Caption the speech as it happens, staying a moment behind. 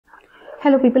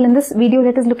Hello people, in this video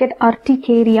let us look at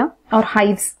urticaria or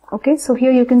hives. Okay, so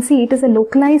here you can see it is a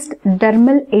localized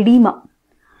dermal edema.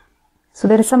 So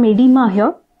there is some edema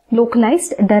here,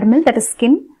 localized dermal, that is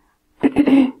skin.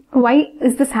 Why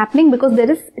is this happening? Because there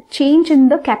is change in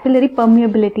the capillary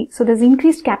permeability. So there's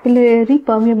increased capillary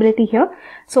permeability here.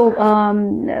 So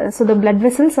so the blood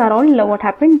vessels are all, what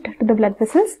happened to the blood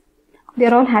vessels? They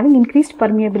are all having increased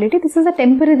permeability. This is a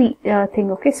temporary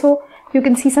thing. Okay, so you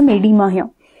can see some edema here.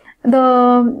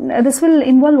 This will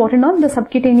involve what and all? The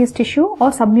subcutaneous tissue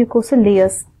or submucosal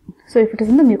layers. So if it is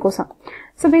in the mucosa.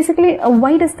 So basically,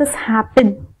 why does this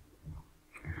happen?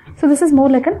 So this is more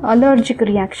like an allergic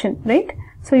reaction, right?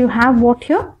 So you have what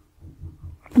here?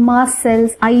 Mast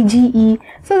cells, IgE.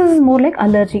 So this is more like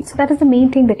allergy. So that is the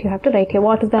main thing that you have to write here.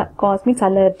 What is the cause? Means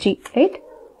allergy, right?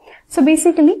 So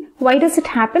basically, why does it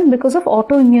happen? Because of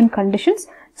autoimmune conditions.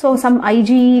 So some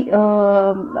IgE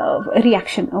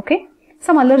reaction, okay?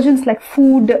 Some allergens like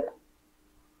food,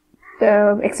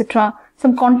 etc.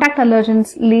 Some contact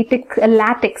allergens,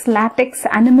 latex,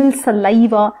 animal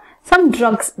saliva. Some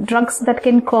drugs that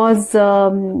can cause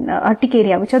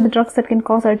urticaria. Which are the drugs that can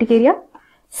cause urticaria?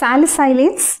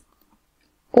 Salicylates,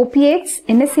 opiates,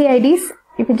 NSAIDs.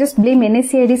 You can just blame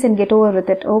NSAIDs and get over with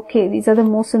it. Okay, these are the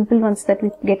most simple ones that we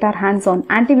get our hands on.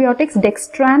 Antibiotics,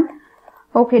 dextran.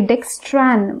 Okay,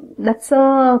 dextran. That's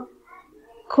a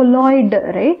colloid,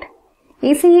 right?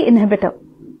 ACE inhibitor.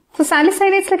 So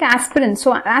salicylates like aspirin.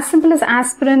 So as simple as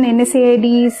aspirin,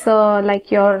 NSAIDs, like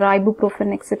your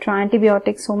ibuprofen, etc.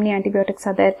 Antibiotics, so many antibiotics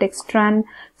are there. Dextran,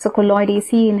 so colloid,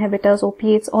 ACE inhibitors,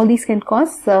 opiates, all these can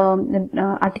cause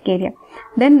urticaria.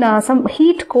 Then some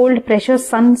heat, cold, pressure,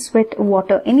 sun, sweat,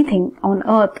 water, anything on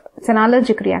earth. It's an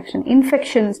allergic reaction.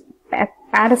 Infections,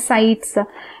 parasites,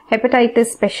 hepatitis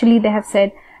especially they have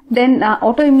said. Then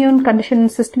autoimmune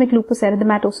conditions, systemic lupus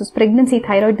erythematosus, pregnancy,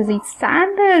 thyroid disease,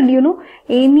 standard,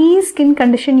 any skin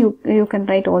condition you can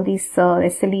write all these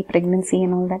SLE, pregnancy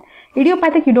and all that.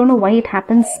 Idiopathic, you don't know why it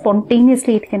happens,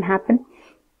 spontaneously it can happen.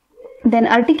 Then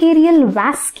urticarial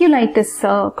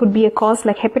vasculitis could be a cause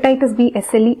like hepatitis B,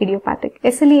 SLE, idiopathic.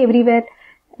 SLE everywhere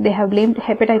they have blamed,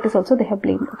 hepatitis also they have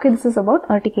blamed. Okay, this is about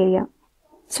urticaria.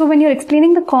 So when you're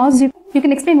explaining the cause, you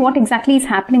can explain what exactly is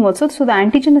happening also. So the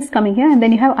antigen is coming here and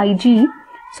then you have IgE.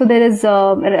 So there is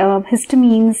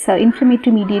histamines,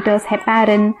 inflammatory mediators,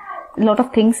 heparin, a lot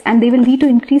of things, and they will lead to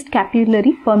increased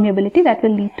capillary permeability that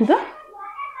will lead to the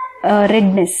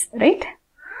redness, right?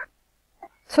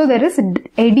 So there is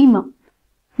edema,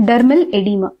 dermal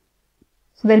edema.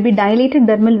 So there will be dilated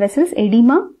dermal vessels,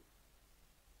 edema.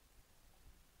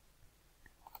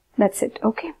 That's it,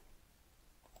 okay.